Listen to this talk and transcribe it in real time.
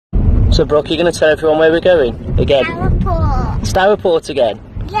So Brooke, you're going to tell everyone where we're going again? Stourport. Stourport again?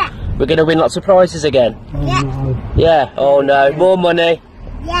 Yeah. We're going to win lots of prizes again? Yeah. No. Yeah. Oh no, more money.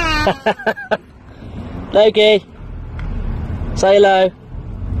 Yeah. Logie, say hello.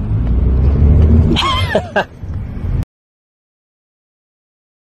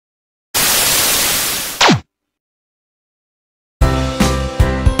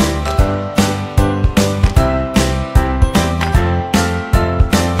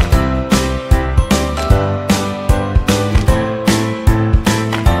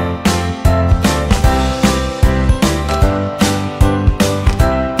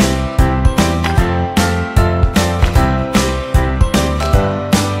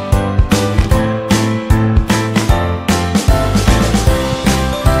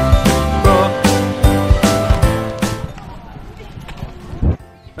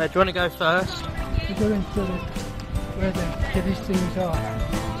 Where do you want to go first? We're going to where the kiddies things are.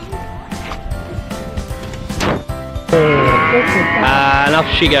 And off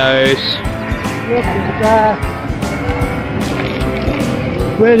she goes. Look at that.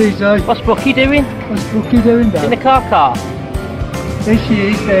 Where is he? What's Brookie doing? What's Brookie doing there? In the car? There she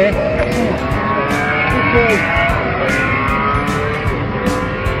is there.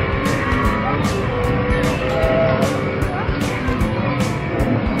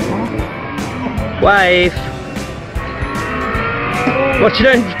 Wave. What you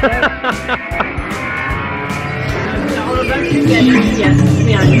doing? Do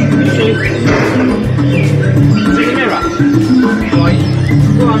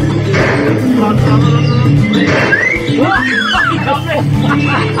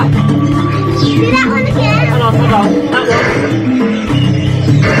that one again. Hold on, that one.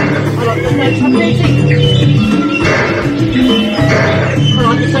 Hold on, let's have music. Hold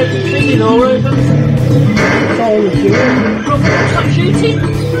on, just open the thing all over. That's all we're doing. Stop shooting.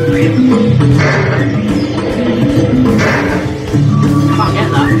 Can't get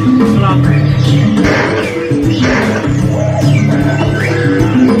that. Hold on.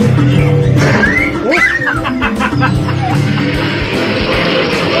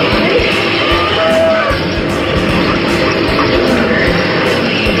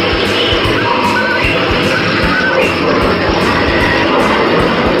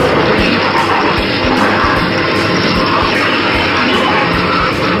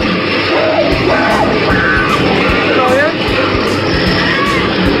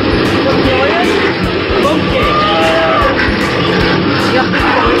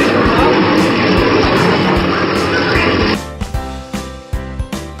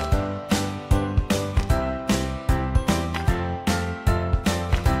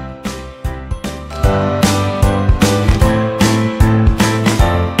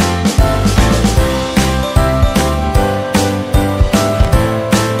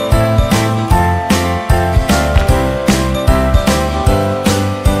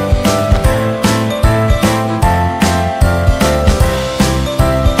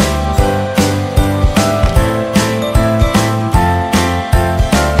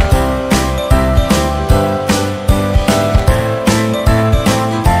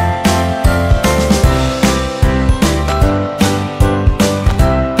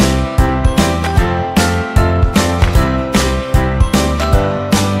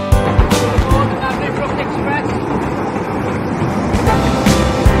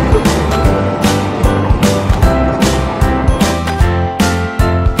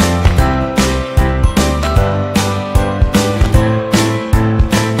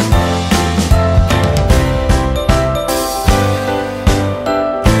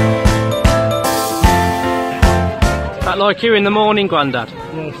 Like you in the morning, Grandad?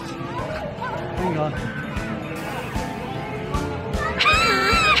 Yes. Hang on.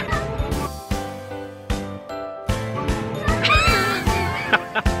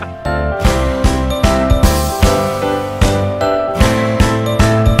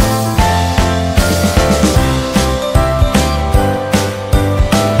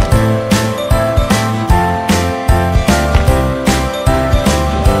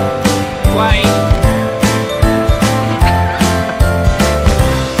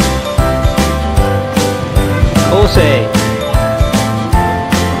 Horsey.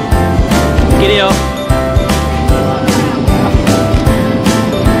 Giddy up.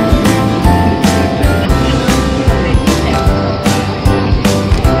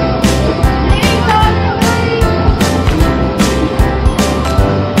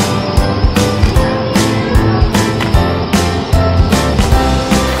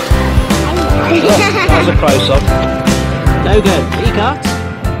 That was a close up. Logo, what you got?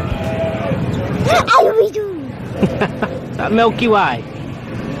 That Milky Way.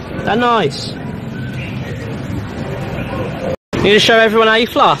 They're nice. You gonna show everyone how you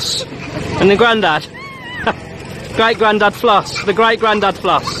floss? And the Grandad? Great Grandad floss. The great Grandad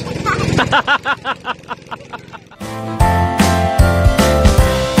floss.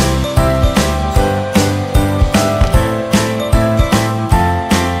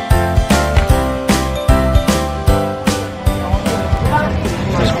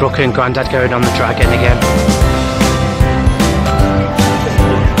 There's Brooke and Grandad going on the dragon again.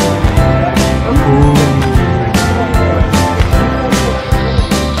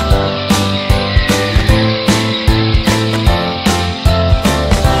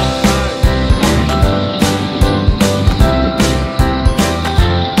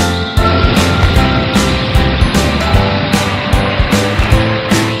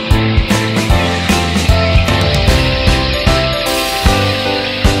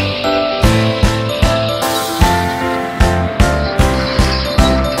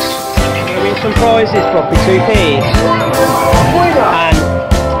 Some prizes, Poppy, 2p's. And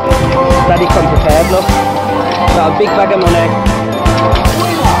Daddy come prepared, look. Got a big bag of money.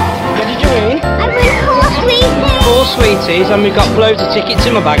 What did you win? I win 4 sweeties. 4 sweeties, and we've got loads of tickets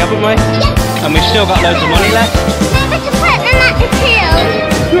in my bag, haven't we? Yes. And we've still got loads of money left. Remember to put them at the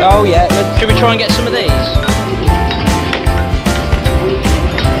till. Oh yeah, should we try and get some of these?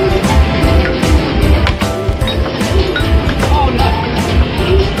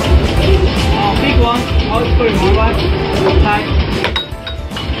 I'll just put it my way. Okay.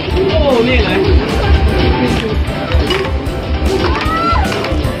 Oh, nearly.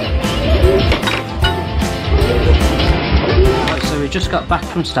 Right, so we just got back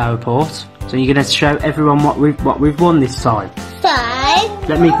from Stourport. So you're going to show everyone what we've won this time. So,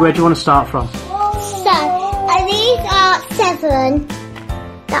 Where do you want to start from? So, these are 7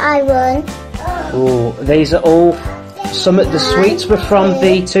 that I won. Oh, these are all. Some of the sweets were from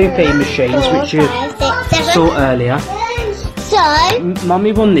the 2p machines, which you 5, 6, 7. saw earlier. So,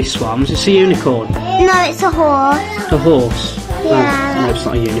 Mummy won this one. It's a unicorn. no, it's a horse. A horse. Yeah. Oh, no, it's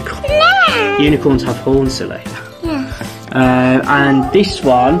not a unicorn. No. Unicorns have horns, silly. Yeah. And this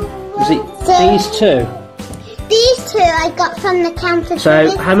one was it? So- These two. These 2 I got from the counter.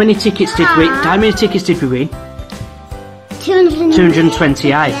 So how many tickets did we? How many tickets did we win? 228.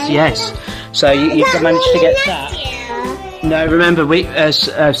 Yes. So you managed to get that. No, remember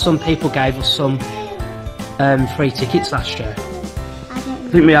some people gave us some free tickets last year. I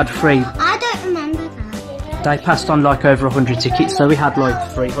think we had free. I don't remember that. They passed on like over 100 tickets, so we had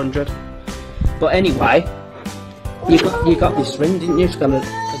like 300. But anyway, you got this ring, didn't you? It's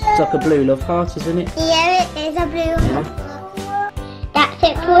like a blue love heart, isn't it? Yeah, it is a blue one. That's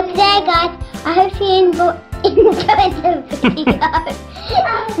it for today, guys. I hope you enjoyed the video.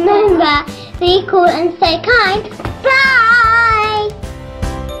 Remember, be cool and stay kind. Bye!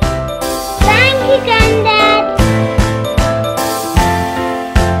 Thank you, Grandad.